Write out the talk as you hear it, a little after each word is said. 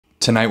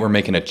Tonight we're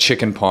making a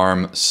chicken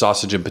parm,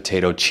 sausage and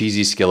potato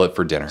cheesy skillet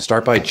for dinner.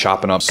 Start by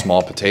chopping up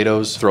small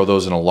potatoes, throw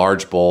those in a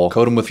large bowl,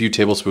 coat them with a few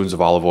tablespoons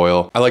of olive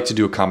oil. I like to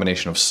do a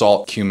combination of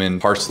salt, cumin,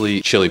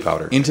 parsley, chili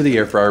powder. Into the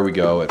air fryer we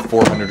go at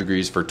 400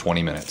 degrees for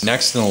 20 minutes.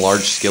 Next, in a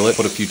large skillet,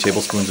 put a few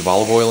tablespoons of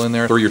olive oil in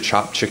there, throw your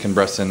chopped chicken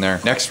breasts in there.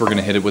 Next, we're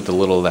gonna hit it with a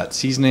little of that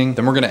seasoning.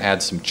 Then we're gonna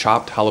add some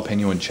chopped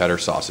jalapeno and cheddar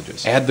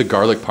sausages. Add the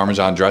garlic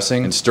Parmesan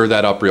dressing and stir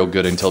that up real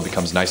good until it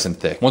becomes nice and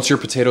thick. Once your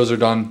potatoes are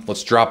done,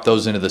 let's drop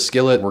those into the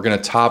skillet. We're gonna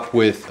top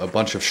with a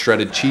bunch of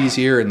shredded cheese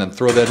here and then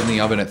throw that in the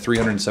oven at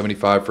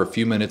 375 for a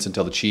few minutes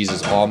until the cheese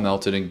is all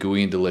melted and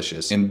gooey and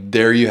delicious. And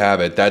there you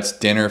have it. That's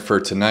dinner for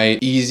tonight.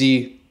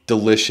 Easy,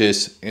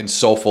 delicious, and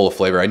so full of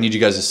flavor. I need you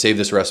guys to save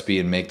this recipe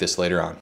and make this later on.